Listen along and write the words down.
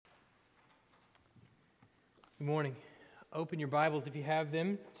Good morning. Open your Bibles, if you have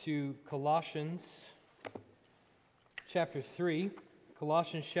them, to Colossians chapter 3.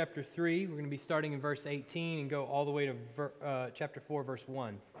 Colossians chapter 3, we're going to be starting in verse 18 and go all the way to chapter 4, verse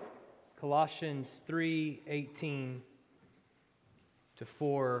 1. Colossians 3, 18 to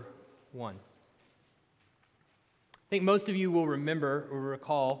 4, 1. I think most of you will remember or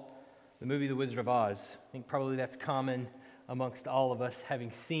recall the movie The Wizard of Oz. I think probably that's common amongst all of us, having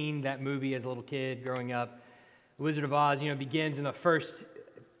seen that movie as a little kid growing up. The Wizard of Oz, begins in the first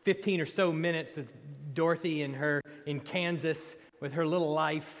 15 or so minutes with Dorothy and her in Kansas with her little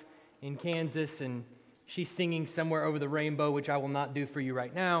life in Kansas, and she's singing Somewhere Over the Rainbow, which I will not do for you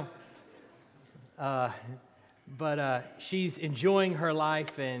right now. But she's enjoying her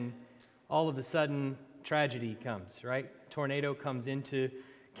life, and all of a sudden, tragedy comes, right? Tornado comes into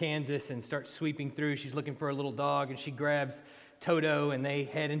Kansas and starts sweeping through. She's looking for a little dog, and she grabs Toto, and they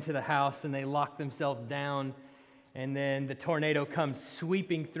head into the house, and they lock themselves down. And then the tornado comes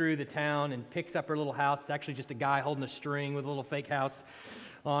sweeping through the town and picks up her little house. It's actually just a guy holding a string with a little fake house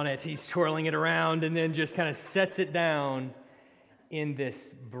on it. He's twirling it around and then just kind of sets it down in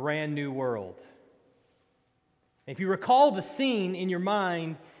this brand new world. If you recall the scene in your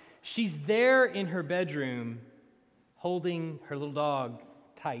mind, she's there in her bedroom holding her little dog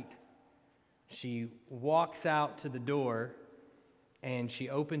tight. She walks out to the door, and she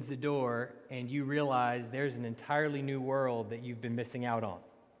opens the door, and you realize there's an entirely new world that you've been missing out on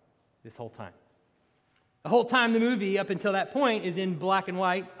this whole time. The whole time the movie, up until that point, is in black and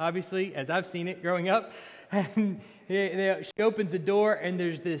white, obviously, as I've seen it growing up. And she opens the door, and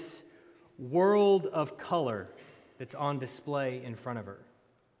there's this world of color that's on display in front of her.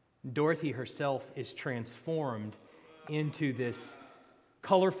 Dorothy herself is transformed into this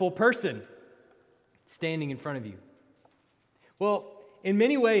colorful person standing in front of you. Well, in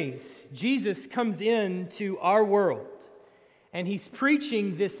many ways, Jesus comes into our world, and he's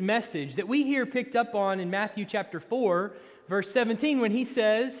preaching this message that we hear picked up on in Matthew chapter 4, verse 17, when he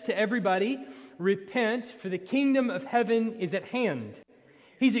says to everybody, "Repent, for the kingdom of heaven is at hand."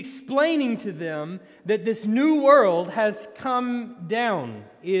 He's explaining to them that this new world has come down,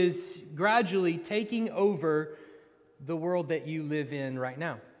 is gradually taking over the world that you live in right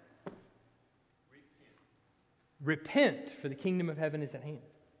now. Repent, for the kingdom of heaven is at hand.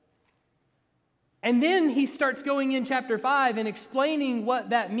 And then he starts going in chapter 5 and explaining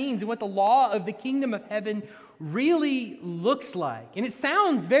what that means and what the law of the kingdom of heaven really looks like. And it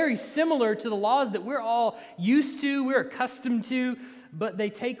sounds very similar to the laws that we're all used to, we're accustomed to, but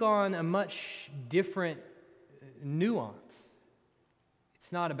they take on a much different nuance.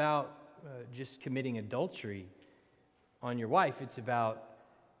 It's not about just committing adultery on your wife. It's about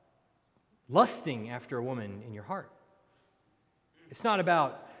lusting after a woman in your heart. It's not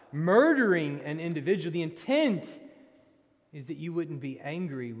about murdering an individual. The intent is that you wouldn't be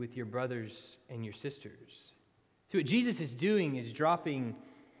angry with your brothers and your sisters. So what Jesus is doing is dropping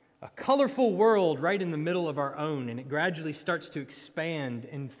a colorful world right in the middle of our own, and it gradually starts to expand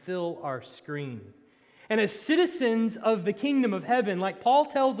and fill our screen. And as citizens of the kingdom of heaven, like Paul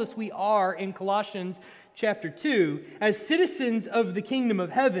tells us we are in Colossians chapter 2, as citizens of the kingdom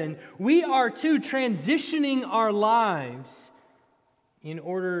of heaven, we are too transitioning our lives in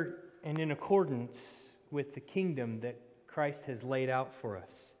order and in accordance with the kingdom that Christ has laid out for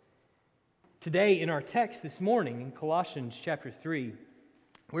us. Today, in our text this morning, in Colossians chapter 3,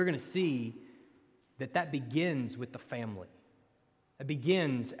 we're going to see that begins with the family. It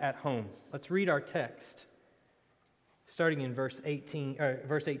begins at home. Let's read our text, starting in verse 18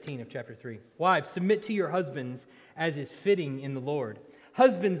 of chapter 3. Wives, submit to your husbands as is fitting in the Lord.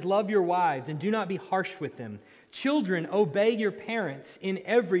 Husbands, love your wives and do not be harsh with them. Children, obey your parents in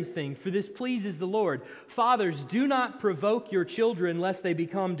everything, for this pleases the Lord. Fathers, do not provoke your children lest they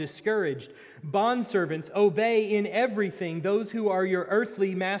become discouraged. Bondservants, obey in everything those who are your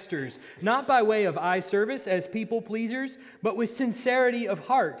earthly masters, not by way of eye service as people pleasers, but with sincerity of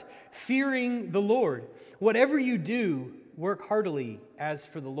heart, fearing the Lord. Whatever you do, work heartily as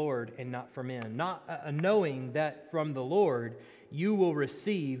for the Lord and not for men, knowing that from the Lord you will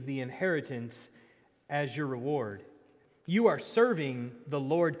receive the inheritance as your reward. You are serving the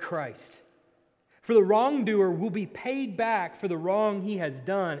Lord Christ. For the wrongdoer will be paid back for the wrong he has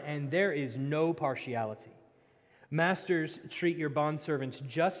done, and there is no partiality. Masters, treat your bondservants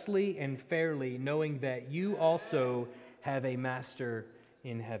justly and fairly, knowing that you also have a master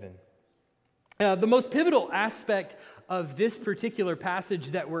in heaven. The most pivotal aspect of this particular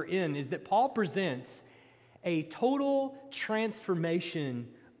passage that we're in is that Paul presents a total transformation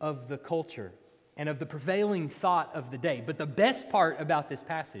of the culture and of the prevailing thought of the day. But the best part about this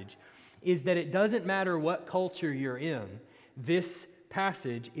passage is that it doesn't matter what culture you're in, this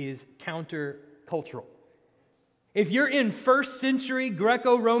passage is countercultural. If you're in first century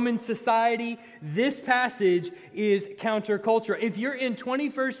Greco-Roman society, this passage is countercultural. If you're in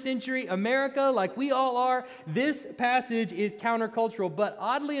 21st century America, like we all are, this passage is countercultural. But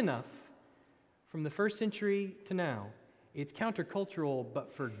oddly enough, from the first century to now, it's countercultural,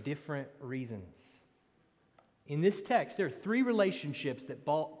 but for different reasons. In this text, there are three relationships that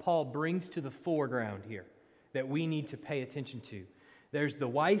Paul brings to the foreground here that we need to pay attention to. There's the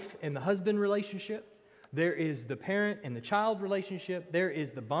wife and the husband relationship. There is the parent and the child relationship. There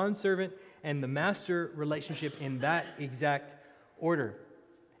is the bondservant and the master relationship in that exact order.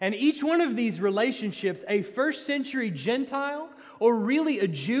 And each one of these relationships, a first century Gentile, or really a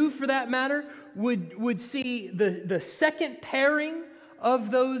Jew for that matter, would see the second pairing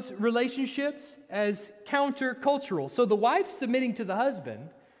of those relationships as countercultural. So the wife submitting to the husband,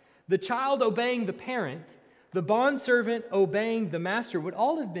 the child obeying the parent, the bondservant obeying the master would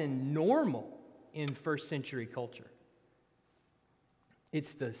all have been normal in first century culture.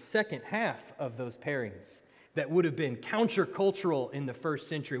 It's the second half of those pairings that would have been countercultural in the first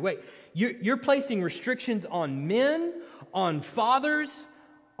century. Wait, you're placing restrictions on men, on fathers,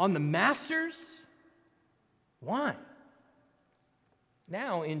 on the masters? Why?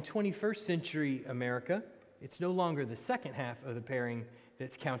 Now, in 21st century America, it's no longer the second half of the pairing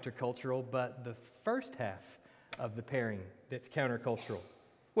that's countercultural, but the first half of the pairing that's countercultural.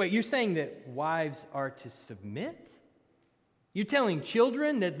 Wait, you're saying that wives are to submit? You're telling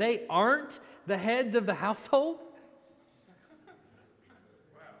children that they aren't the heads of the household?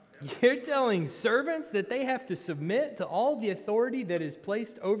 You're telling servants that they have to submit to all the authority that is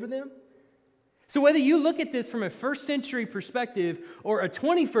placed over them? So whether you look at this from a first century perspective or a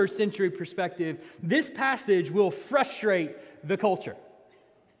 21st century perspective, this passage will frustrate the culture.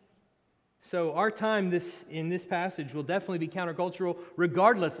 So our time in this passage will definitely be countercultural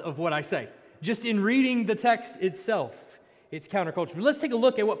regardless of what I say. Just in reading the text itself, it's countercultural. Let's take a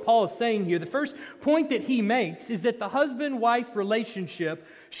look at what Paul is saying here. The first point that he makes is that the husband-wife relationship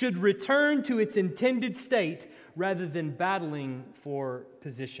should return to its intended state rather than battling for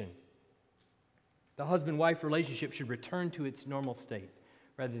position. The husband-wife relationship should return to its normal state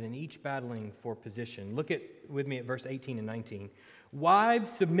rather than each battling for position. Look with me at verse 18 and 19. Wives,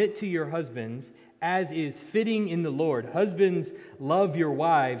 submit to your husbands as is fitting in the Lord. Husbands, love your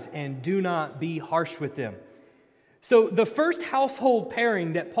wives and do not be harsh with them. So the first household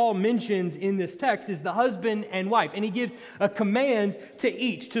pairing that Paul mentions in this text is the husband and wife. And he gives a command to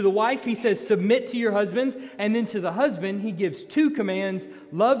each. To the wife, he says, submit to your husbands. And then to the husband, he gives two commands,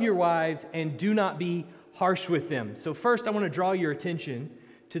 love your wives and do not be harsh with them. So first, I want to draw your attention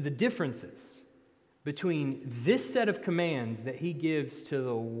to the differences between this set of commands that he gives to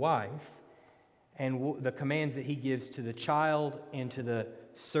the wife and the commands that he gives to the child and to the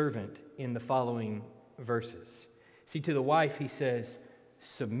servant in the following verses. See, to the wife, he says,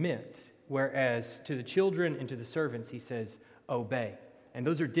 submit, whereas to the children and to the servants, he says, obey. And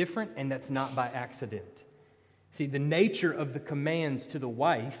those are different, and that's not by accident. See, the nature of the commands to the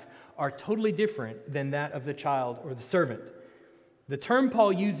wife are totally different than that of the child or the servant. The term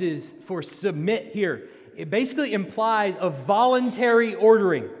Paul uses for submit here, it basically implies a voluntary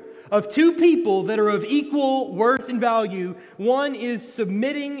ordering of two people that are of equal worth and value. One is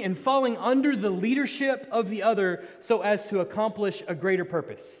submitting and falling under the leadership of the other so as to accomplish a greater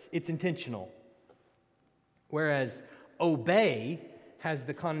purpose. It's intentional. Whereas obey has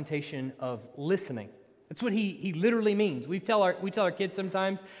the connotation of listening. That's what he literally means. We tell our kids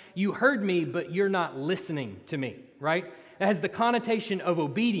sometimes, you heard me, but you're not listening to me, right? It has the connotation of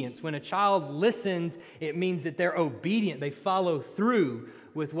obedience. When a child listens, it means that they're obedient. They follow through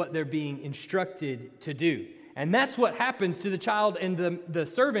with what they're being instructed to do. And that's what happens to the child and the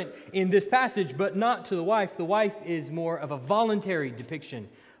servant in this passage, but not to the wife. The wife is more of a voluntary depiction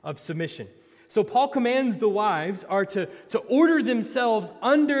of submission. So Paul commands the wives are to order themselves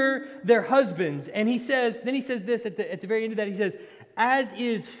under their husbands. And he says this at the very end of that, he says, as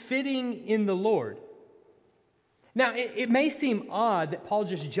is fitting in the Lord. Now, it may seem odd that Paul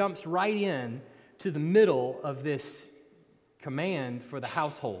just jumps right in to the middle of this command for the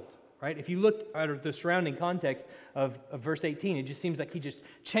household, right? If you look at the surrounding context of verse 18, it just seems like he just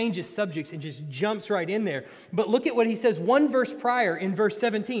changes subjects and just jumps right in there. But look at what he says one verse prior in verse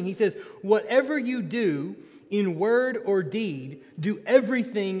 17. He says, whatever you do in word or deed, do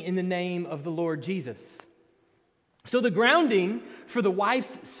everything in the name of the Lord Jesus. So the grounding for the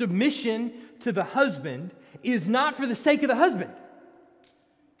wife's submission to the husband is not for the sake of the husband.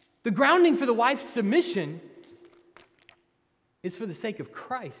 The grounding for the wife's submission is for the sake of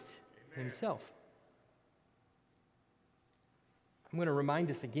Christ himself. I'm going to remind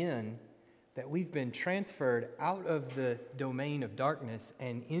us again that we've been transferred out of the domain of darkness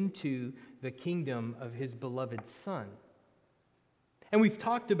and into the kingdom of his beloved Son. And we've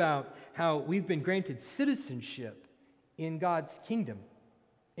talked about how we've been granted citizenship in God's kingdom,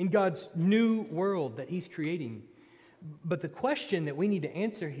 in God's new world that he's creating. But the question that we need to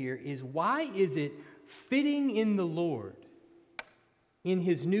answer here is, why is it fitting in the Lord, in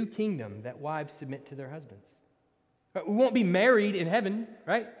his new kingdom, that wives submit to their husbands? We won't be married in heaven,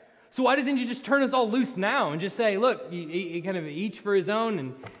 right? So why doesn't he just turn us all loose now and just say, look, you kind of each for his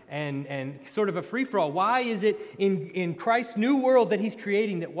own and sort of a free-for-all? Why is it in Christ's new world that he's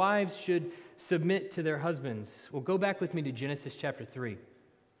creating that wives should submit to their husbands? Well, go back with me to Genesis chapter 3.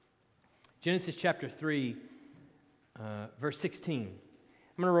 Genesis chapter 3, verse 16. I'm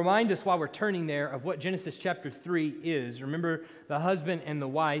going to remind us while we're turning there of what Genesis chapter 3 is. Remember, the husband and the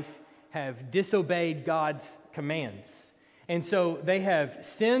wife have disobeyed God's commands. And so they have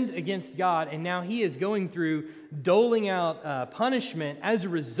sinned against God, and now he is going through doling out punishment as a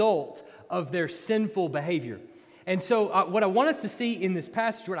result of their sinful behavior. And so what I want us to see in this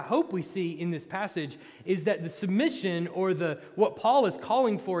passage, what I hope we see in this passage, is that the submission or what Paul is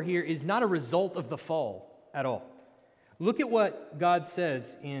calling for here is not a result of the fall at all. Look at what God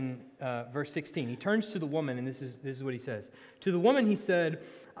says in verse 16. He turns to the woman, and this is what he says. To the woman he said,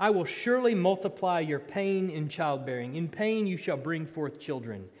 I will surely multiply your pain in childbearing. In pain you shall bring forth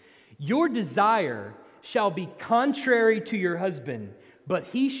children. Your desire shall be contrary to your husband, but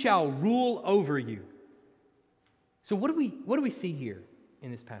he shall rule over you. So what do we see here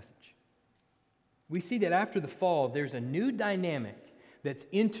in this passage? We see that after the fall, there's a new dynamic that's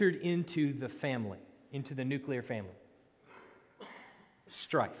entered into the family, into the nuclear family.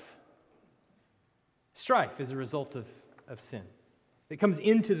 Strife. Strife is a result of sin. It comes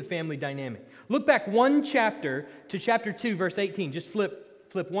into the family dynamic. Look back one chapter to chapter 2, verse 18. Just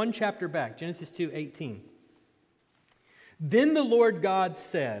flip one chapter back, Genesis 2:18. Then the Lord God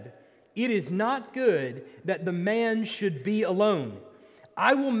said, it is not good that the man should be alone.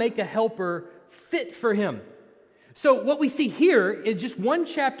 I will make a helper fit for him. So what we see here is just one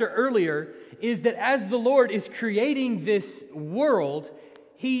chapter earlier is that as the Lord is creating this world,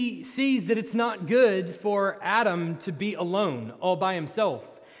 he sees that it's not good for Adam to be alone all by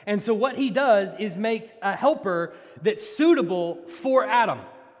himself. And so what he does is make a helper that's suitable for Adam.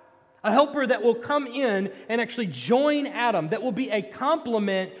 A helper that will come in and actually join Adam, that will be a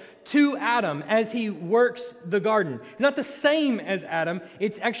complement to Adam as he works the garden. It's not the same as Adam.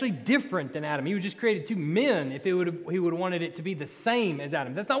 It's actually different than Adam. He was just created two men if he would have wanted it to be the same as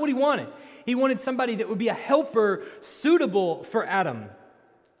Adam. That's not what he wanted. He wanted somebody that would be a helper suitable for Adam.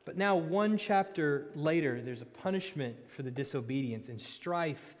 But now one chapter later, there's a punishment for the disobedience, and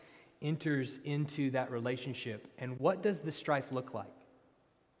strife enters into that relationship. And what does the strife look like?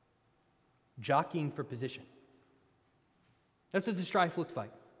 Jockeying for position. That's what the strife looks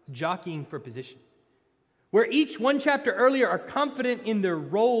like. Jockeying for position. Where each one chapter earlier are confident in their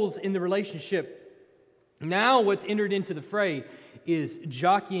roles in the relationship, now what's entered into the fray is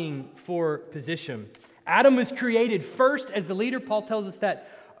jockeying for position. Adam was created first as the leader. Paul tells us that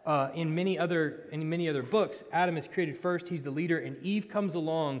in many other books. Adam is created first. He's the leader, and Eve comes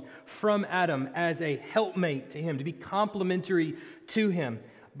along from Adam as a helpmate to him, to be complementary to him.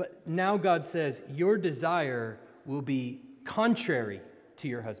 But now God says, your desire will be contrary to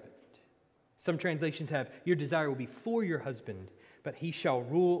your husband. Some translations have, your desire will be for your husband, but he shall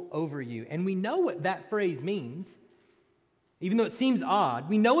rule over you. And we know what that phrase means. Even though it seems odd,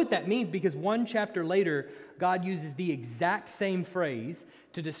 we know what that means because one chapter later, God uses the exact same phrase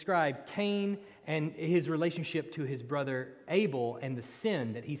to describe Cain and his relationship to his brother Abel and the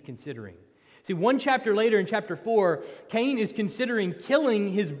sin that he's considering. See, one chapter later in chapter 4, Cain is considering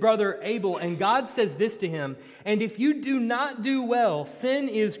killing his brother Abel, and God says this to him, and if you do not do well, sin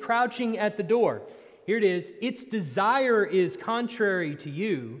is crouching at the door. Here it is, its desire is contrary to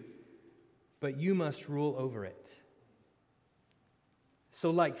you, but you must rule over it.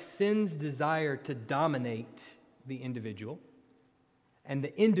 So like sin's desire to dominate the individual, and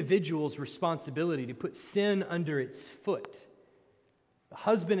the individual's responsibility to put sin under its foot, the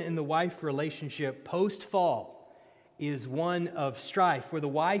husband and the wife relationship post-fall is one of strife, where the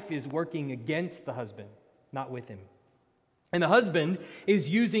wife is working against the husband, not with him. And the husband is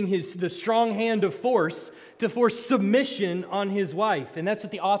using the strong hand of force to force submission on his wife. And that's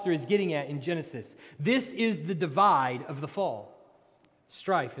what the author is getting at in Genesis. This is the divide of the fall.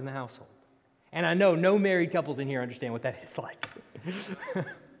 Strife in the household. And I know no married couples in here understand what that is like.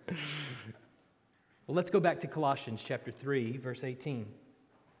 Well, let's go back to Colossians chapter 3, verse 18.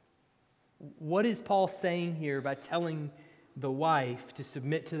 What is Paul saying here by telling the wife to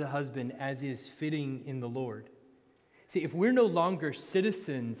submit to the husband as is fitting in the Lord? See, if we're no longer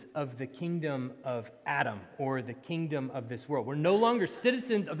citizens of the kingdom of Adam or the kingdom of this world, we're no longer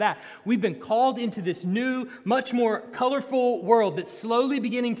citizens of that. We've been called into this new, much more colorful world that's slowly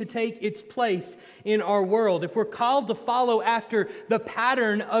beginning to take its place in our world. If we're called to follow after the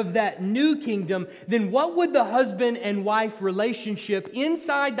pattern of that new kingdom, then what would the husband and wife relationship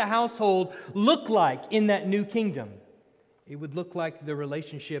inside the household look like in that new kingdom? It would look like the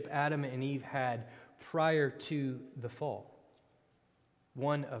relationship Adam and Eve had prior to the fall,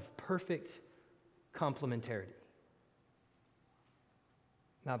 one of perfect complementarity.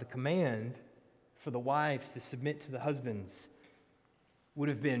 Now, the command for the wives to submit to the husbands would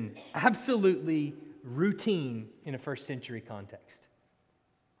have been absolutely routine in a first century context.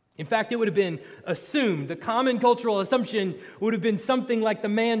 In fact, it would have been assumed, the common cultural assumption would have been something like the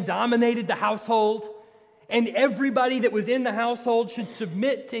man dominated the household, and everybody that was in the household should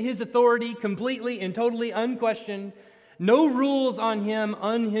submit to his authority completely and totally unquestioned. No rules on him,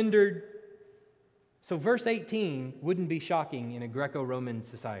 unhindered. So verse 18 wouldn't be shocking in a Greco-Roman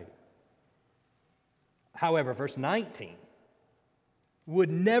society. However, verse 19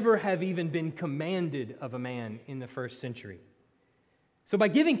 would never have even been commanded of a man in the first century. So by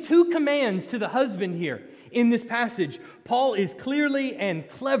giving two commands to the husband here in this passage, Paul is clearly and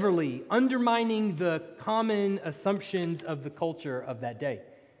cleverly undermining the common assumptions of the culture of that day.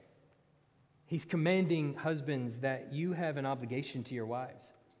 He's commanding husbands that you have an obligation to your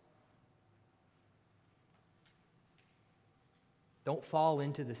wives. Don't fall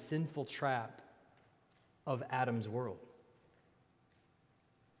into the sinful trap of Adam's world,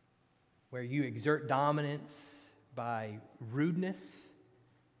 where you exert dominance by rudeness,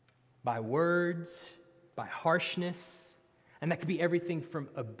 by words, by harshness, and that could be everything from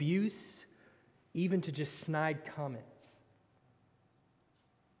abuse even to just snide comments.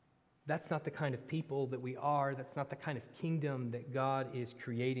 That's not the kind of people that we are. That's not the kind of kingdom that God is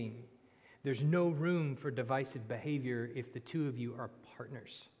creating. There's no room for divisive behavior if the two of you are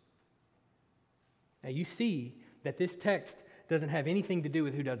partners. Now you see that this text doesn't have anything to do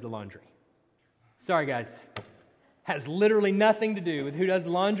with who does the laundry. Sorry, guys. Has literally nothing to do with who does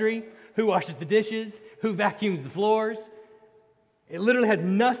the laundry, who washes the dishes, who vacuums the floors. It literally has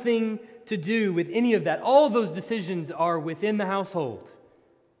nothing to do with any of that. All of those decisions are within the household.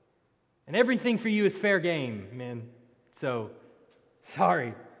 And everything for you is fair game, man. So,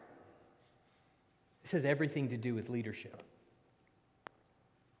 sorry. This has everything to do with leadership.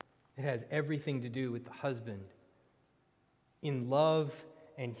 It has everything to do with the husband in love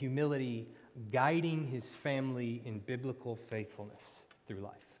and humility, guiding his family in biblical faithfulness through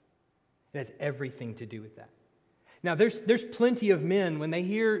life. It has everything to do with that. Now, there's plenty of men, when they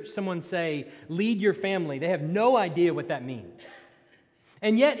hear someone say, lead your family, they have no idea what that means.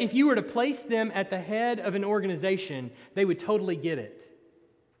 And yet, if you were to place them at the head of an organization, they would totally get it.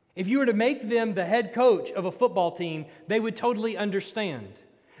 If you were to make them the head coach of a football team, they would totally understand.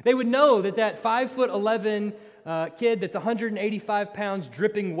 They would know that 5'11" kid that's 185 pounds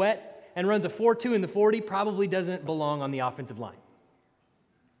dripping wet and runs a 4.2 in the 40 probably doesn't belong on the offensive line.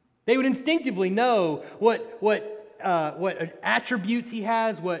 They would instinctively know what attributes he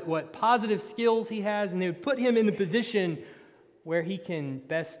has, what positive skills he has, and they would put him in the position where he can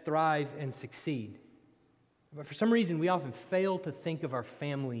best thrive and succeed. But for some reason, we often fail to think of our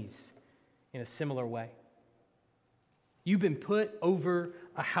families in a similar way. You've been put over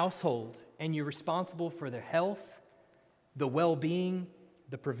a household, and you're responsible for their health, the well-being,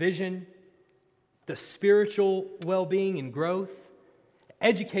 the provision, the spiritual well-being and growth,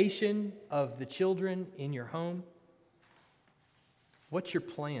 education of the children in your home. What's your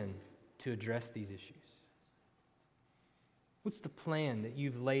plan to address these issues? What's the plan that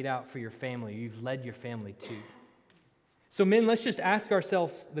you've laid out for your family, you've led your family to? So men, let's just ask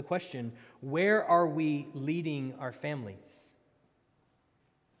ourselves the question, where are we leading our families?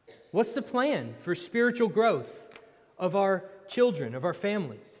 What's the plan for spiritual growth of our children, of our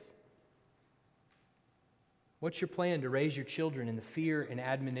families? What's your plan to raise your children in the fear and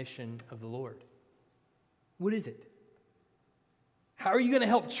admonition of the Lord? What is it? How are you going to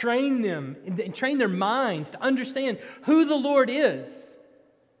help train them and train their minds to understand who the Lord is?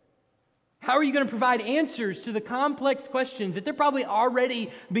 How are you going to provide answers to the complex questions that they're probably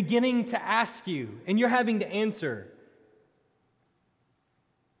already beginning to ask you and you're having to answer?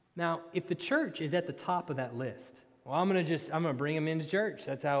 Now, if the church is at the top of that list, well, I'm going to bring them into church.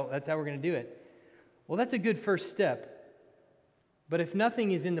 That's how we're going to do it. Well, that's a good first step. But if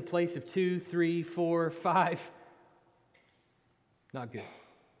nothing is in the place of 2, 3, 4, 5, not good.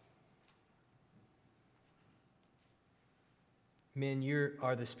 Men, you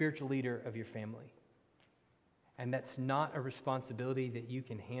are the spiritual leader of your family. And that's not a responsibility that you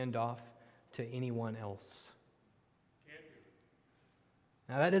can hand off to anyone else.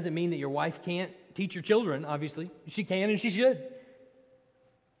 Now, that doesn't mean that your wife can't teach your children, obviously. She can and she should.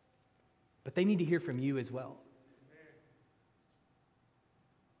 But they need to hear from you as well.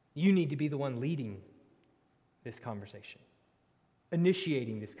 You need to be the one leading this conversation,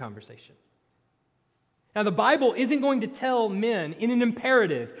 initiating this conversation. Now, the Bible isn't going to tell men in an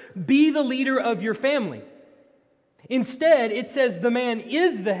imperative, be the leader of your family. Instead, it says the man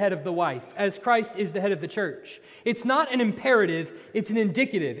is the head of the wife, as Christ is the head of the church. It's not an imperative, it's an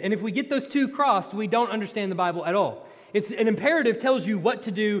indicative. And if we get those two crossed, we don't understand the Bible at all. It's an imperative tells you what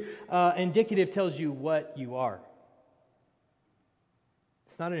to do, indicative tells you what you are.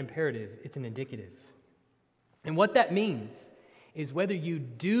 It's not an imperative, it's an indicative. And what that means is whether you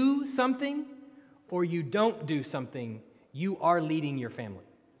do something or you don't do something, you are leading your family.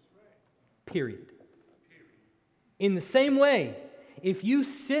 Period. In the same way, if you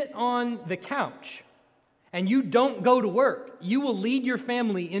sit on the couch and you don't go to work, you will lead your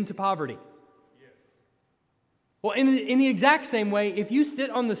family into poverty. Yes. Well, in the exact same way, if you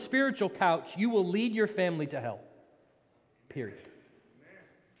sit on the spiritual couch, you will lead your family to hell. Period. Amen.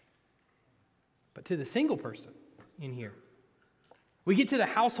 But to the single person in here, we get to the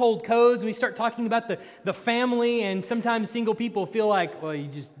household codes, and we start talking about the family, and sometimes single people feel like, well,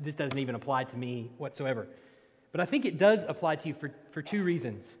 this doesn't even apply to me whatsoever. But I think it does apply to you for two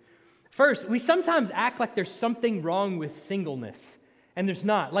reasons. First, we sometimes act like there's something wrong with singleness, and there's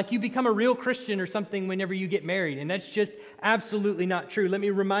not. Like you become a real Christian or something whenever you get married, and that's just absolutely not true. Let me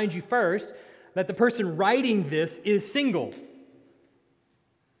remind you first that the person writing this is single.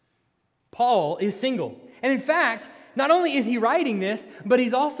 Paul is single. And in fact, not only is he writing this, but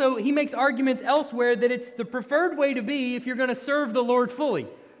he makes arguments elsewhere that it's the preferred way to be if you're going to serve the Lord fully.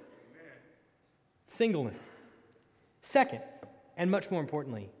 Amen. Singleness. Second, and much more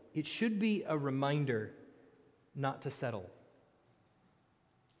importantly, it should be a reminder not to settle.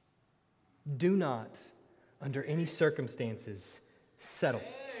 Do not, under any circumstances, settle.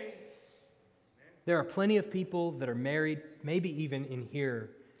 There are plenty of people that are married, maybe even in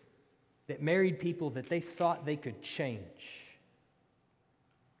here, that married people that they thought they could change.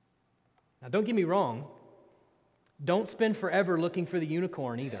 Now, don't get me wrong. Don't spend forever looking for the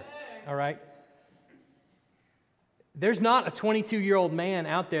unicorn either, all right? There's not a 22-year-old man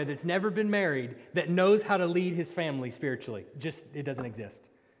out there that's never been married that knows how to lead his family spiritually. It doesn't exist,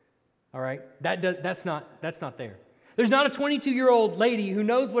 all right? That's not there. There's not a 22-year-old lady who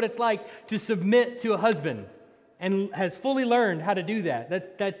knows what it's like to submit to a husband and has fully learned how to do that.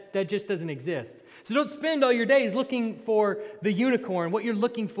 That just doesn't exist. So don't spend all your days looking for the unicorn. What you're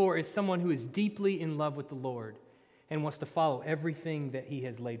looking for is someone who is deeply in love with the Lord and wants to follow everything that he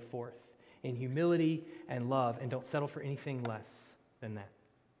has laid forth in humility and love, and don't settle for anything less than that.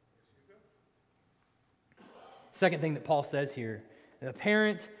 Second thing that Paul says here, the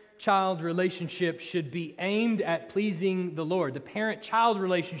parent-child relationship should be aimed at pleasing the Lord. The parent-child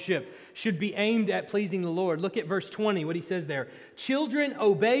relationship should be aimed at pleasing the Lord. Look at verse 20, what he says there. Children,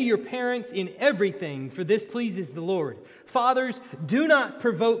 obey your parents in everything, for this pleases the Lord. Fathers, do not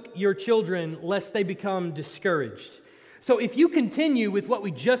provoke your children, lest they become discouraged. So if you continue with what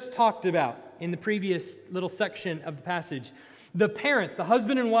we just talked about in the previous little section of the passage, the parents, the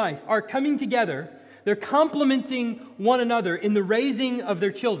husband and wife, are coming together. They're complementing one another in the raising of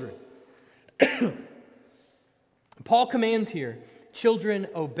their children. Paul commands here, children,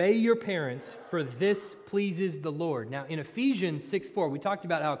 obey your parents, for this pleases the Lord. Now, in Ephesians 6:4, we talked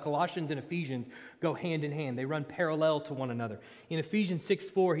about how Colossians and Ephesians go hand in hand. They run parallel to one another. In Ephesians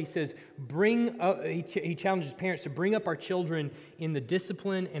 6:4, he says, he challenges parents to bring up our children in the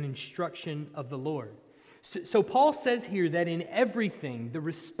discipline and instruction of the Lord. So Paul says here that in everything, the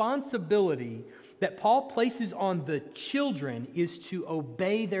responsibility that Paul places on the children is to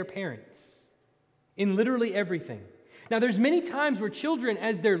obey their parents in literally everything. Now, there's many times where children,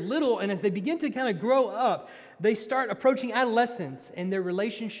 as they're little and as they begin to kind of grow up, they start approaching adolescence, and their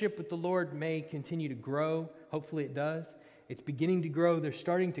relationship with the Lord may continue to grow. Hopefully it does. It's beginning to grow. They're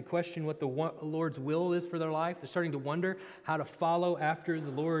starting to question what the Lord's will is for their life. They're starting to wonder how to follow after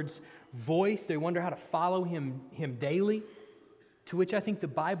the Lord's voice. They wonder how to follow Him daily, to which I think the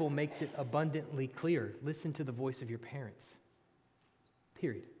Bible makes it abundantly clear. Listen to the voice of your parents.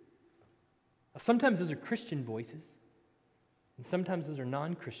 Period. Sometimes those are Christian voices, and sometimes those are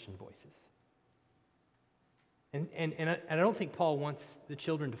non-Christian voices. And I don't think Paul wants the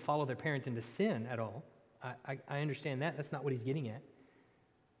children to follow their parents into sin at all. I understand that. That's not what he's getting at.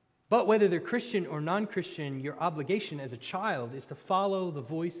 But whether they're Christian or non-Christian, your obligation as a child is to follow the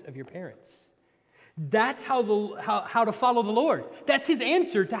voice of your parents. That's how to follow the Lord. That's his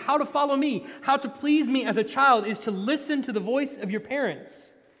answer to how to follow me. How to please me as a child is to listen to the voice of your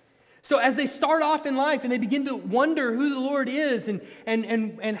parents. So as they start off in life and they begin to wonder who the Lord is and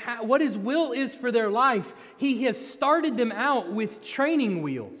what his will is for their life, he has started them out with training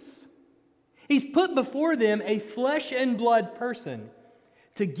wheels. He's put before them a flesh and blood person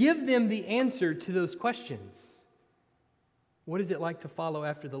to give them the answer to those questions. What is it like to follow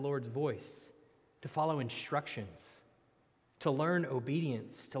after the Lord's voice? To follow instructions, to learn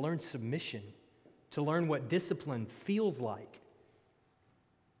obedience, to learn submission, to learn what discipline feels like.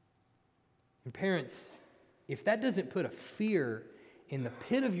 And parents, if that doesn't put a fear in the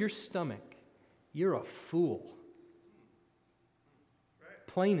pit of your stomach, you're a fool.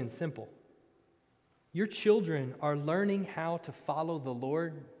 Plain and simple. Your children are learning how to follow the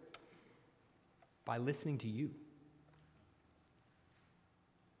Lord by listening to you.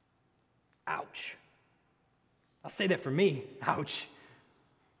 Ouch. I'll say that for me. Ouch.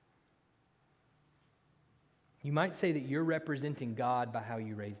 You might say that you're representing God by how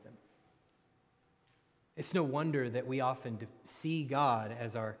you raise them. It's no wonder that we often see God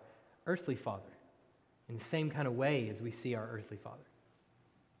as our earthly father in the same kind of way as we see our earthly father.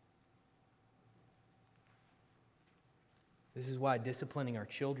 This is why disciplining our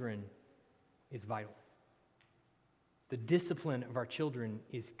children is vital. The discipline of our children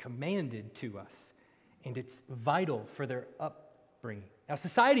is commanded to us, and it's vital for their upbringing. Now,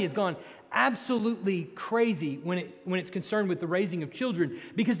 society has gone absolutely crazy when it's concerned with the raising of children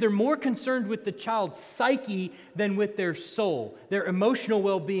because they're more concerned with the child's psyche than with their soul, their emotional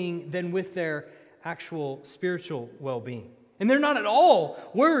well-being than with their actual spiritual well-being. And they're not at all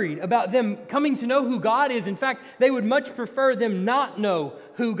worried about them coming to know who God is. In fact, they would much prefer them not know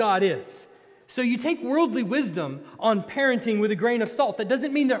who God is. So you take worldly wisdom on parenting with a grain of salt. That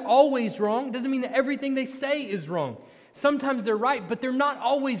doesn't mean they're always wrong. It doesn't mean that everything they say is wrong. Sometimes they're right, but they're not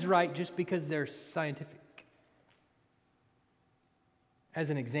always right just because they're scientific. As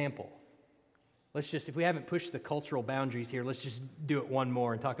an example, if we haven't pushed the cultural boundaries here, let's just do it one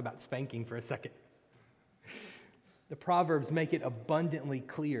more and talk about spanking for a second. The Proverbs make it abundantly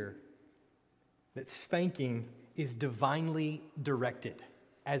clear that spanking is divinely directed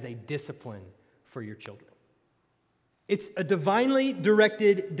as a discipline for your children. It's a divinely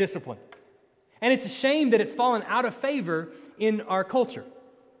directed discipline. And it's a shame that it's fallen out of favor in our culture,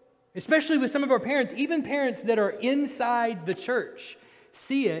 especially with some of our parents, even parents that are inside the church,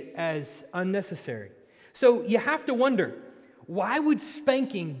 see it as unnecessary. So you have to wonder, why would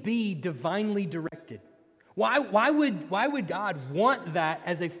spanking be divinely directed? Why would God want that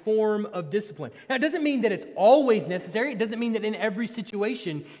as a form of discipline? Now, it doesn't mean that it's always necessary. It doesn't mean that in every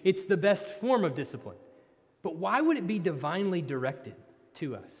situation it's the best form of discipline. But why would it be divinely directed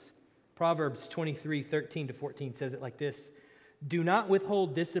to us? Proverbs 23:13-14 says it like this: "Do not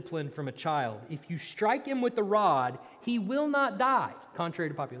withhold discipline from a child. If you strike him with the rod, he will not die," contrary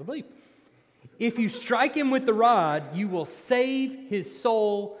to popular belief. "If you strike him with the rod, you will save his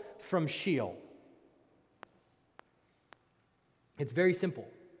soul from Sheol." It's very simple.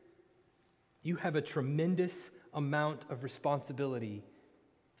 You have a tremendous amount of responsibility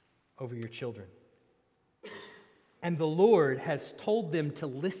over your children. And the Lord has told them to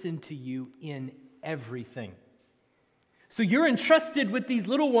listen to you in everything. So you're entrusted with these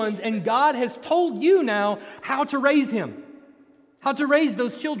little ones, and God has told you now how to raise him, how to raise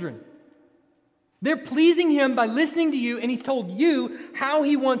those children. They're pleasing him by listening to you, and he's told you how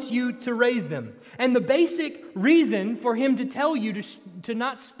he wants you to raise them. And the basic reason for him to tell you to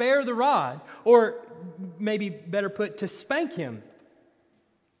not spare the rod, or maybe better put, to spank him,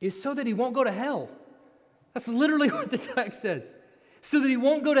 is so that he won't go to hell. That's literally what the text says. So that he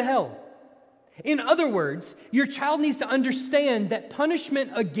won't go to hell. In other words, your child needs to understand that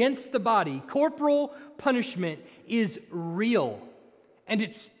punishment against the body, corporal punishment, is real and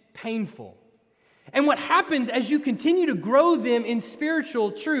it's painful. And what happens as you continue to grow them in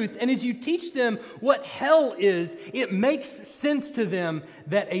spiritual truth and as you teach them what hell is, it makes sense to them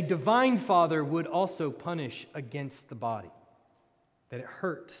that a divine Father would also punish against the body, that it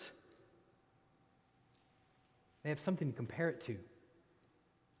hurts. They have something to compare it to.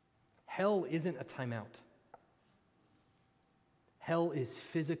 Hell isn't a timeout. Hell is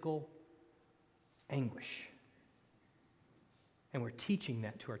physical anguish. And we're teaching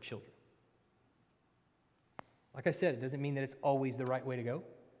that to our children. Like I said, it doesn't mean that it's always the right way to go.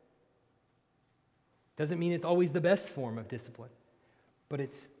 Doesn't mean it's always the best form of discipline. But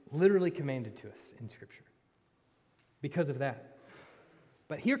it's literally commanded to us in Scripture. Because of that.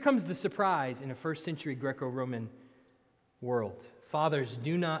 But here comes the surprise in a first century Greco-Roman world. Fathers,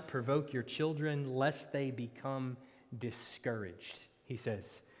 do not provoke your children lest they become discouraged, he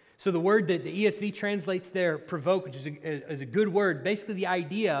says. So the word that the ESV translates there, provoke, which is a good word, basically the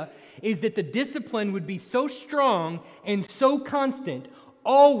idea is that the discipline would be so strong and so constant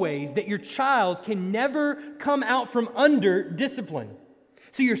always that your child can never come out from under discipline.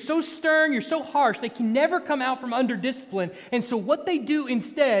 So you're so stern, you're so harsh, they can never come out from under discipline. And so what they do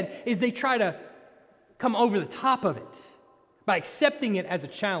instead is they try to come over the top of it by accepting it as a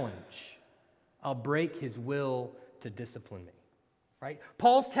challenge. I'll break his will to discipline me. Right?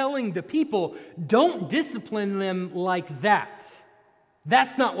 Paul's telling the people, don't discipline them like that.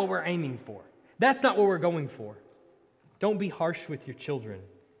 That's not what we're aiming for. That's not what we're going for. Don't be harsh with your children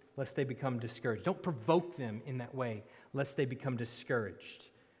lest they become discouraged. Don't provoke them in that way lest they become discouraged.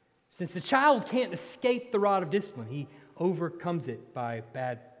 Since the child can't escape the rod of discipline, he overcomes it by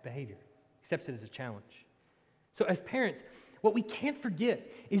bad behavior, accepts it as a challenge. So as parents, what we can't forget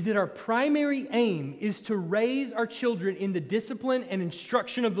is that our primary aim is to raise our children in the discipline and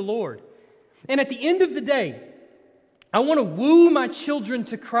instruction of the Lord. And at the end of the day, I want to woo my children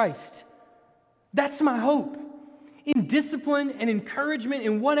to Christ. That's my hope. In discipline and encouragement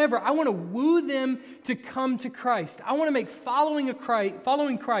and whatever, I want to woo them to come to Christ. I want to make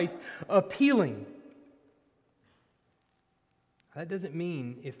following Christ appealing. That doesn't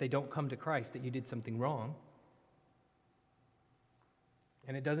mean if they don't come to Christ that you did something wrong.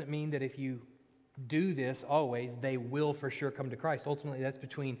 And it doesn't mean that if you do this always, they will for sure come to Christ. Ultimately, that's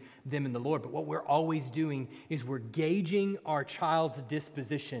between them and the Lord. But what we're always doing is we're gauging our child's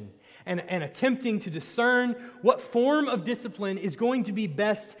disposition and attempting to discern what form of discipline is going to be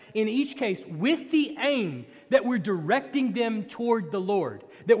best in each case, with the aim that we're directing them toward the Lord,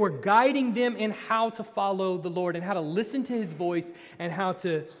 that we're guiding them in how to follow the Lord and how to listen to His voice and how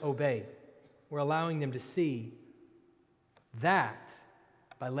to obey. We're allowing them to see that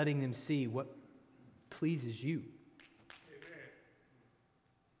by letting them see what pleases you. Amen.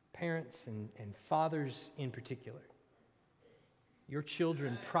 Parents and fathers in particular, your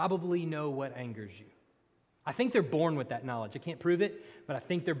children probably know what angers you. I think they're born with that knowledge. I can't prove it, but I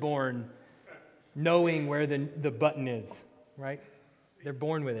think they're born knowing where the button is, right? They're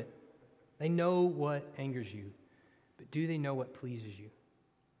born with it. They know what angers you, but do they know what pleases you?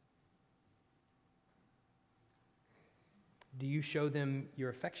 Do you show them your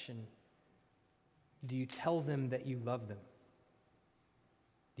affection? Do you tell them that you love them?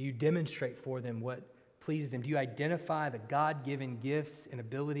 Do you demonstrate for them what pleases them? Do you identify the God-given gifts and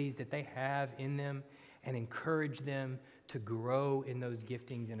abilities that they have in them and encourage them to grow in those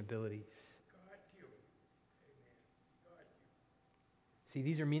giftings and abilities? See,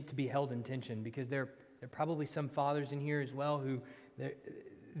 these are meant to be held in tension because there are probably some fathers in here as well who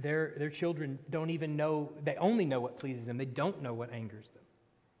their children don't even know, they only know what pleases them. They don't know what angers them.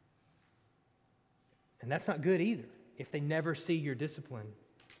 And that's not good either. If they never see your discipline,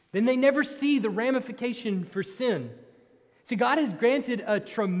 then they never see the ramification for sin. See, God has granted a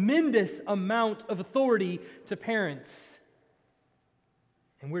tremendous amount of authority to parents.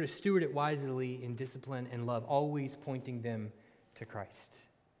 And we're to steward it wisely in discipline and love, always pointing them to Christ,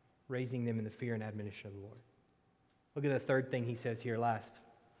 raising them in the fear and admonition of the Lord. Look at the third thing he says here last.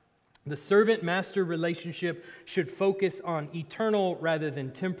 The servant-master relationship should focus on eternal rather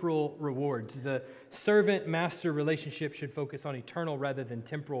than temporal rewards. The servant-master relationship should focus on eternal rather than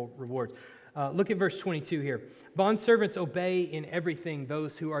temporal rewards. Look at verse 22 here. Bondservants, obey in everything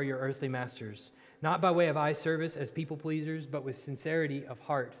those who are your earthly masters, not by way of eye service as people pleasers, but with sincerity of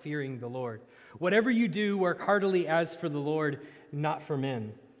heart, fearing the Lord. Whatever you do, work heartily as for the Lord, not for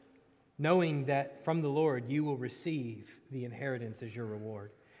men, knowing that from the Lord you will receive the inheritance as your reward.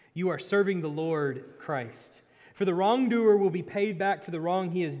 You are serving the Lord Christ. For the wrongdoer will be paid back for the wrong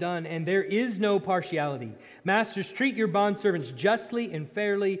he has done, and there is no partiality. Masters, treat your bondservants justly and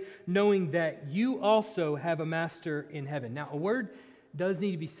fairly, knowing that you also have a master in heaven. Now, a word does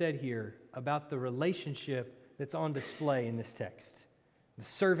need to be said here about the relationship that's on display in this text. The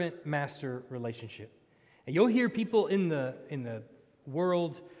servant-master relationship. And you'll hear people in the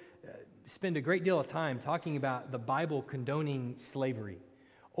world spend a great deal of time talking about the Bible condoning slavery.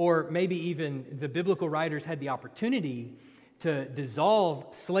 Or maybe even the biblical writers had the opportunity to dissolve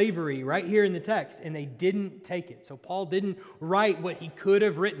slavery right here in the text, and they didn't take it. So Paul didn't write what he could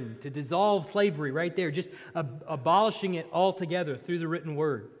have written to dissolve slavery right there, just abolishing it altogether through the written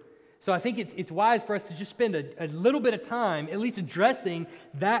word. So I think it's wise for us to just spend a little bit of time at least addressing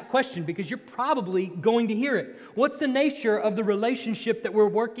that question, because you're probably going to hear it. What's the nature of the relationship that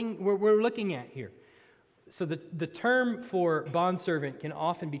we're looking at here? So the term for bondservant can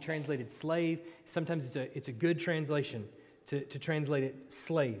often be translated slave. Sometimes it's a good translation to translate it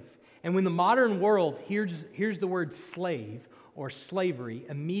slave. And when the modern world hears the word slave or slavery,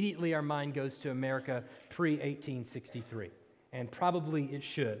 immediately our mind goes to America pre-1863. And probably it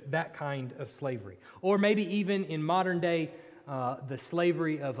should, that kind of slavery. Or maybe even in modern day, the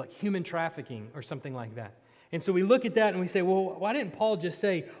slavery of like human trafficking or something like that. And so we look at that and we say, well, why didn't Paul just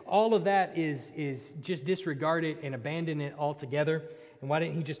say all of that is just disregard it and abandon it altogether? And why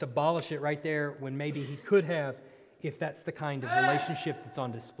didn't he just abolish it right there when maybe he could have, if that's the kind of relationship that's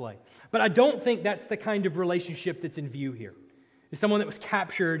on display? But I don't think that's the kind of relationship that's in view here. It's someone that was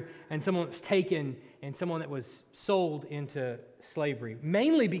captured and someone that was taken and someone that was sold into slavery.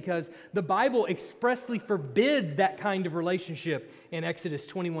 Mainly because the Bible expressly forbids that kind of relationship in Exodus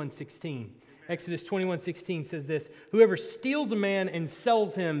 21:16. Exodus 21:16 says this, "Whoever steals a man and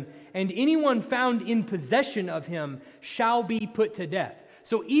sells him, and anyone found in possession of him shall be put to death."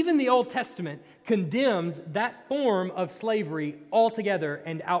 So even the Old Testament condemns that form of slavery altogether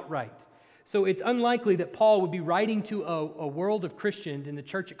and outright. So it's unlikely that Paul would be writing to a world of Christians in the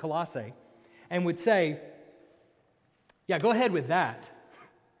church at Colossae and would say, yeah, go ahead with that,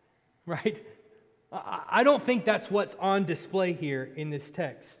 right? I don't think that's what's on display here in this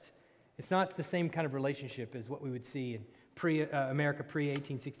text. It's not the same kind of relationship as what we would see in America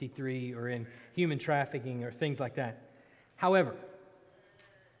pre-1863 or in human trafficking or things like that. However,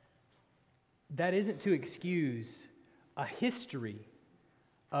 that isn't to excuse a history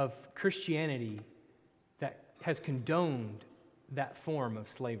of Christianity that has condoned that form of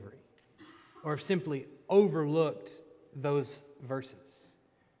slavery or simply overlooked those verses.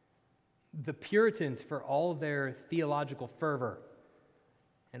 The Puritans, for all their theological fervor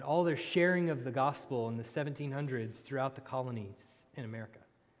and all their sharing of the gospel in the 1700s throughout the colonies in America,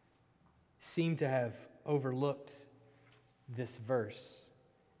 seem to have overlooked this verse.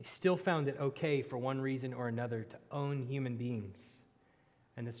 They still found it okay for one reason or another to own human beings.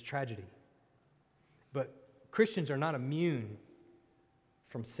 And it's a tragedy. But Christians are not immune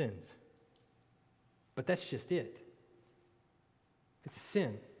from sins. But that's just it. It's a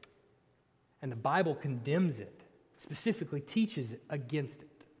sin. And the Bible condemns it, specifically teaches it against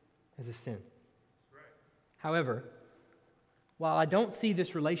it as a sin. Right. However, while I don't see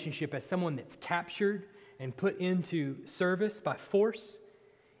this relationship as someone that's captured and put into service by force,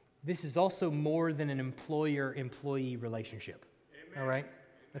 this is also more than an employer-employee relationship. Amen. All right?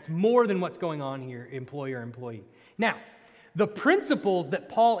 That's more than what's going on here, employer-employee. Now, the principles that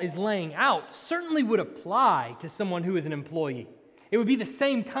Paul is laying out certainly would apply to someone who is an employee. It would be the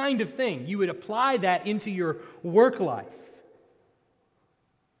same kind of thing. You would apply that into your work life.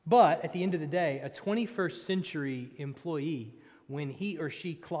 But at the end of the day, a 21st century employee, when he or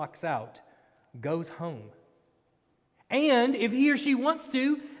she clocks out, goes home. And if he or she wants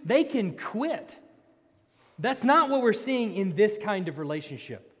to, they can quit. That's not what we're seeing in this kind of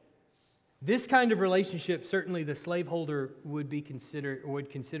relationship. This kind of relationship, certainly the slaveholder would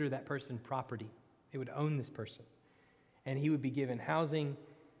consider that person property. It would own this person. And he would be given housing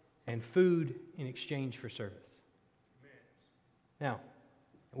and food in exchange for service. Now,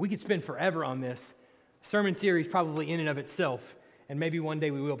 we could spend forever on this. Sermon series probably in and of itself, and maybe one day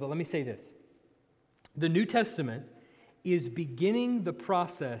we will, but let me say this. The New Testament is beginning the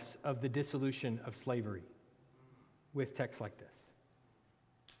process of the dissolution of slavery with texts like this.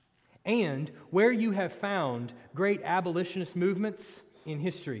 And where you have found great abolitionist movements in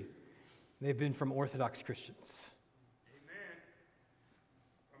history, they've been from Orthodox Christians. Amen.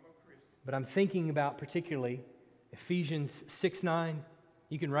 But I'm thinking about particularly Ephesians 6:9.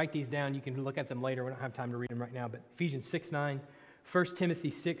 You can write these down. You can look at them later. We don't have time to read them right now. But Ephesians 6:9, 1 Timothy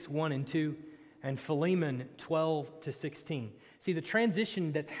 6:1 and 2, and Philemon 12-16. See, the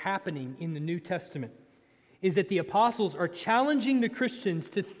transition that's happening in the New Testament is that the apostles are challenging the Christians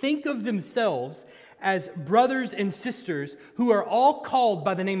to think of themselves as brothers and sisters who are all called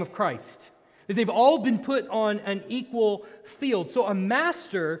by the name of Christ. That they've all been put on an equal field. So a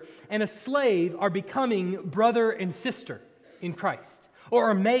master and a slave are becoming brother and sister in Christ,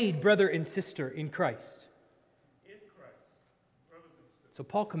 or are made brother and sister in Christ. In Christ, brothers and sisters. So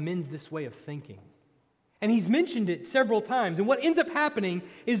Paul commends this way of thinking. And he's mentioned it several times. And what ends up happening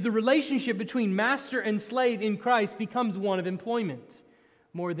is the relationship between master and slave in Christ becomes one of employment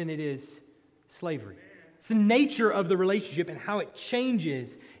more than it is slavery. It's the nature of the relationship and how it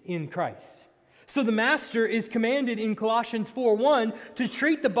changes in Christ. So the master is commanded in Colossians 4:1 to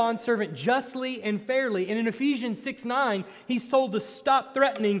treat the bondservant justly and fairly. And in Ephesians 6:9, he's told to stop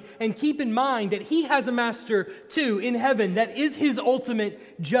threatening and keep in mind that he has a master too in heaven that is his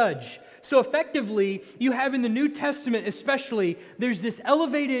ultimate judge. So effectively, you have in the New Testament especially, there's this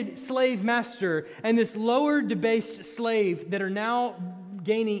elevated slave master and this lower debased slave that are now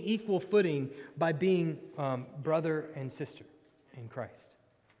gaining equal footing by being brother and sister in Christ.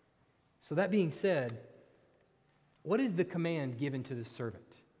 So that being said, what is the command given to the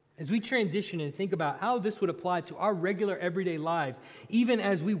servant? As we transition and think about how this would apply to our regular everyday lives, even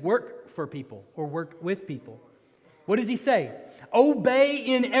as we work for people or work with people, what does he say? Obey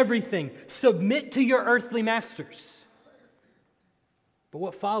in everything. Submit to your earthly masters. But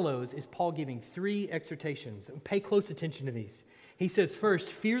what follows is Paul giving 3 exhortations. Pay close attention to these. He says, first,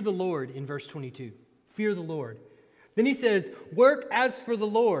 fear the Lord in verse 22. Fear the Lord. Then he says, work as for the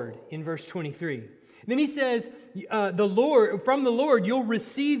Lord in verse 23. Then he says, from the Lord, you'll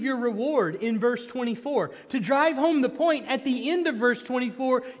receive your reward in verse 24. To drive home the point, at the end of verse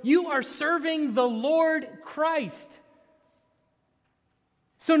 24, you are serving the Lord Christ.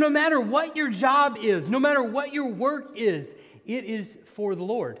 So no matter what your job is, no matter what your work is, it is for the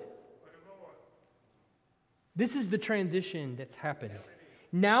Lord. This is the transition that's happened.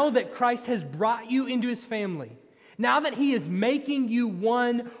 Now that Christ has brought you into his family, now that he is making you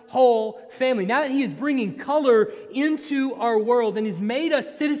one whole family, now that he is bringing color into our world and has made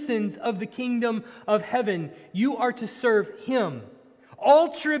us citizens of the kingdom of heaven, you are to serve him.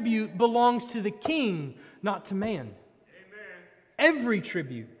 All tribute belongs to the king, not to man. Amen. Every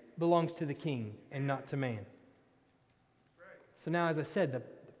tribute belongs to the king and not to man. So now, as I said, the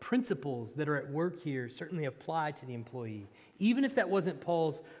principles that are at work here certainly apply to the employee, even if that wasn't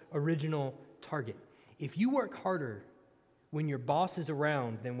Paul's original target. If you work harder when your boss is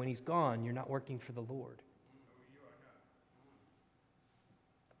around than when he's gone, you're not working for the Lord.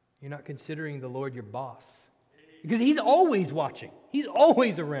 You're not considering the Lord your boss. Because he's always watching. He's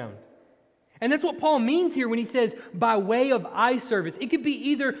always around. And that's what Paul means here when he says, by way of eye service. It could be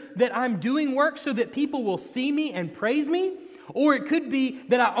either that I'm doing work so that people will see me and praise me, or it could be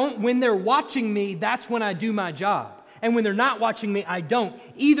that when they're watching me, that's when I do my job. And when they're not watching me, I don't.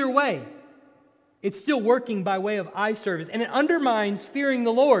 Either way, it's still working by way of eye service. And it undermines fearing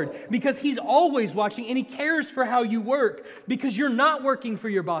the Lord because he's always watching and he cares for how you work because you're not working for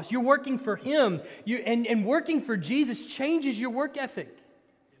your boss. You're working for him. And working for Jesus changes your work ethic.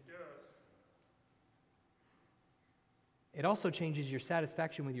 It does. It also changes your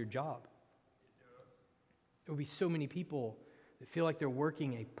satisfaction with your job. It does. There will be so many people that feel like they're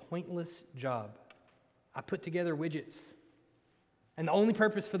working a pointless job. I put together widgets. And the only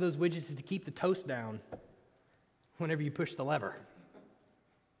purpose for those widgets is to keep the toast down whenever you push the lever.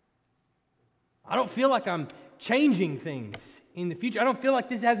 I don't feel like I'm changing things in the future. I don't feel like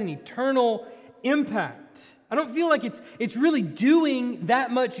this has an eternal impact. I don't feel like it's really doing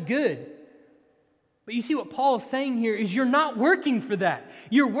that much good. But you see what Paul is saying here is you're not working for that.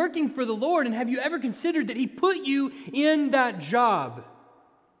 You're working for the Lord. And have you ever considered that he put you in that job?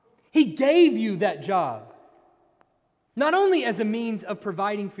 He gave you that job. Not only as a means of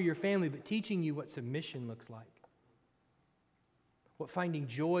providing for your family, but teaching you what submission looks like. What finding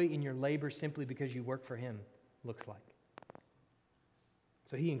joy in your labor simply because you work for him looks like.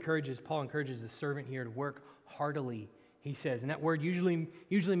 So Paul encourages the servant here to work heartily, he says. And that word usually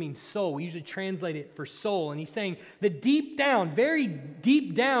means soul. We usually translate it for soul. And he's saying that deep down, very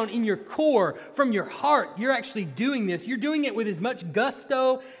deep down in your core, from your heart, you're actually doing this. You're doing it with as much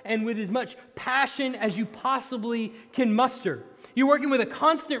gusto and with as much passion as you possibly can muster. You're working with a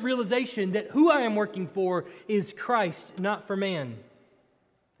constant realization that who I am working for is Christ, not for man.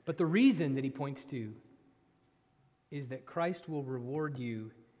 But the reason that he points to is that Christ will reward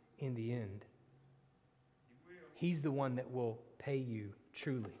you in the end. He's the one that will pay you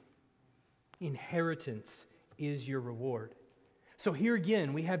truly. Inheritance is your reward. So here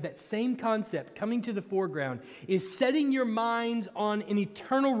again, we have that same concept coming to the foreground, is setting your minds on an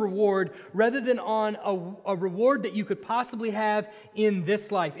eternal reward rather than on a reward that you could possibly have in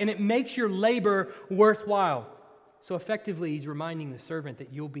this life. And it makes your labor worthwhile. So effectively, he's reminding the servant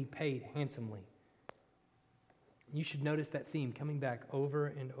that you'll be paid handsomely. You should notice that theme coming back over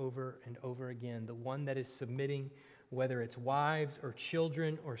and over and over again. The one that is submitting, whether it's wives or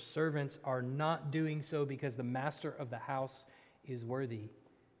children or servants, are not doing so because the master of the house is worthy.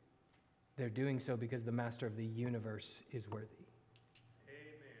 They're doing so because the master of the universe is worthy.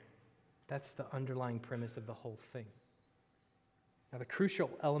 Amen. That's the underlying premise of the whole thing. Now, the crucial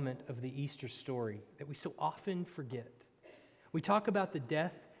element of the Easter story that we so often forget. We talk about the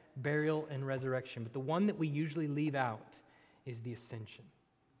death, burial, and resurrection, but the one that we usually leave out is the ascension.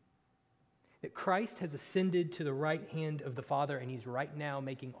 That Christ has ascended to the right hand of the Father, and he's right now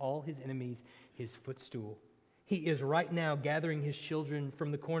making all his enemies his footstool. He is right now gathering his children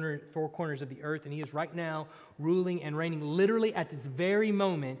from the four corners of the earth, and he is right now ruling and reigning. Literally at this very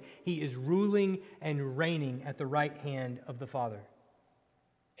moment, he is ruling and reigning at the right hand of the Father.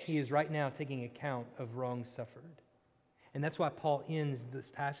 He is right now taking account of wrongs suffered. And that's why Paul ends this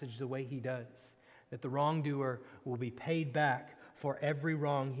passage the way he does, that the wrongdoer will be paid back for every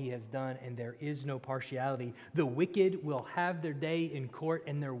wrong he has done, and there is no partiality. The wicked will have their day in court,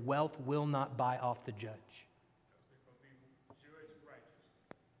 and their wealth will not buy off the judge.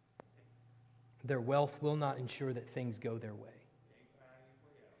 Their wealth will not ensure that things go their way.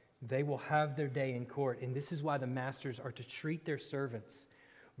 They will have their day in court, and this is why the masters are to treat their servants,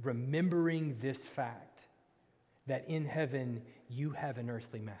 remembering this fact, that in heaven you have an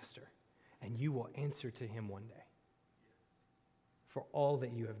earthly master, and you will answer to him one day for all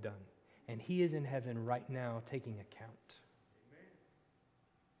that you have done. And he is in heaven right now taking account.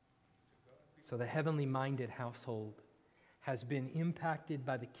 So the heavenly minded household has been impacted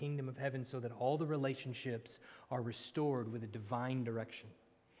by the kingdom of heaven so that all the relationships are restored with a divine direction.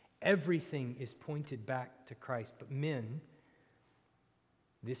 Everything is pointed back to Christ. But men,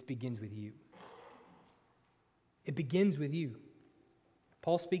 this begins with you. It begins with you.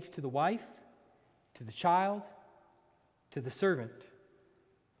 Paul speaks to the wife, to the child, to the servant.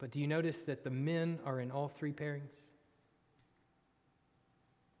 But do you notice that the men are in all three pairings?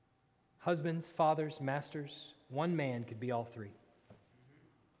 Husbands, fathers, masters, one man could be all three.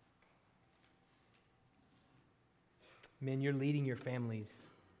 Men, you're leading your families,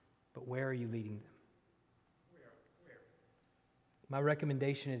 but where are you leading them? My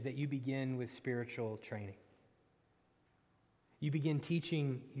recommendation is that you begin with spiritual training. You begin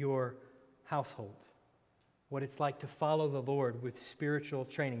teaching your household what it's like to follow the Lord with spiritual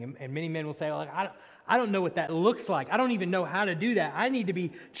training. And many men will say, like, I don't know what that looks like. I don't even know how to do that. I need to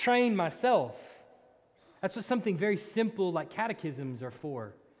be trained myself. That's what something very simple like catechisms are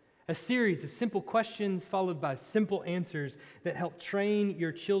for. A series of simple questions followed by simple answers that help train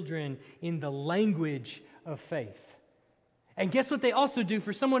your children in the language of faith. And guess what they also do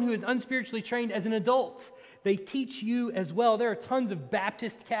for someone who is unspiritually trained as an adult? They teach you as well. There are tons of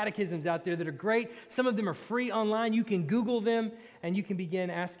Baptist catechisms out there that are great. Some of them are free online. You can Google them, and you can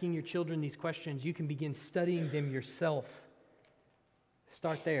begin asking your children these questions. You can begin studying them yourself.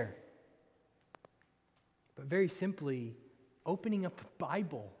 Start there. But very simply, opening up the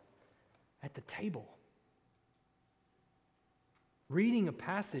Bible at the table. Reading a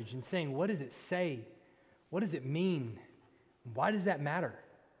passage and saying, what does it say? What does it mean? Why does that matter?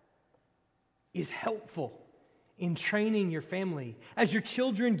 Is helpful in training your family. As your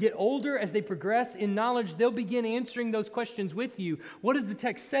children get older, as they progress in knowledge, they'll begin answering those questions with you. What does the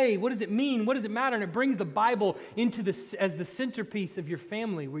text say? What does it mean? What does it matter? And it brings the Bible into this as the centerpiece of your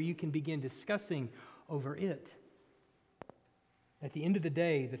family where you can begin discussing over it. At the end of the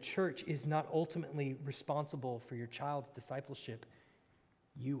day, the church is not ultimately responsible for your child's discipleship.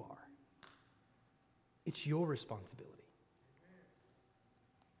 You are. It's your responsibility.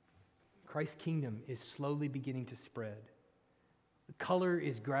 Christ's kingdom is slowly beginning to spread. The color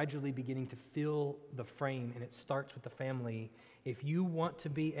is gradually beginning to fill the frame, and it starts with the family. If you want to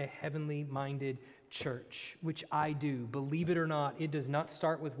be a heavenly minded church, which I do, believe it or not, it does not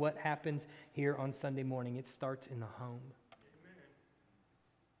start with what happens here on Sunday morning. It starts in the home. Amen.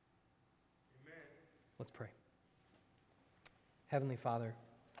 Amen. Let's pray. Heavenly Father,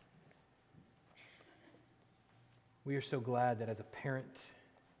 we are so glad that as a parent,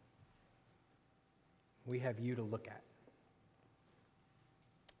 we have you to look at.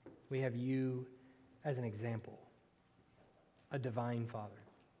 We have you as an example, a divine Father.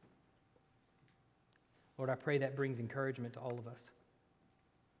 Lord, I pray that brings encouragement to all of us,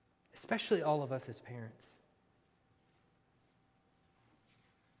 especially all of us as parents.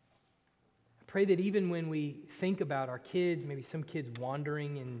 I pray that even when we think about our kids, maybe some kids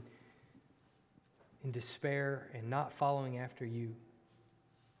wandering in despair and not following after you,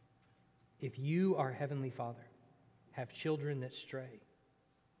 if you, our Heavenly Father, have children that stray,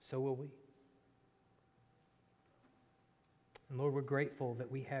 so will we. And Lord, we're grateful that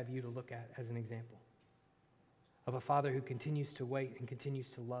we have you to look at as an example of a Father who continues to wait and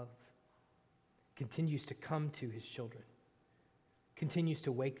continues to love, continues to come to his children, continues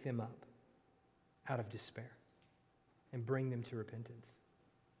to wake them up out of despair and bring them to repentance.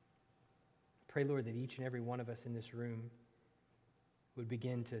 Pray, Lord, that each and every one of us in this room would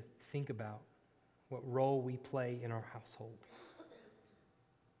begin to think about what role we play in our household.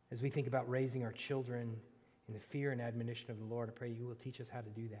 As we think about raising our children in the fear and admonition of the Lord, I pray you will teach us how to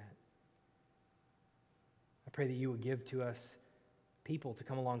do that. I pray that you will give to us people to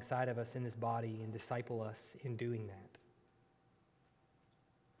come alongside of us in this body and disciple us in doing that.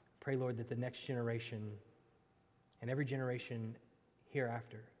 Pray, Lord, that the next generation and every generation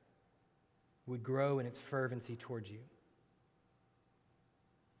hereafter would grow in its fervency towards you.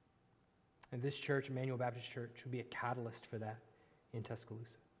 And this church, Emmanuel Baptist Church, would be a catalyst for that in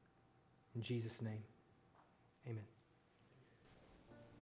Tuscaloosa. In Jesus' name, amen.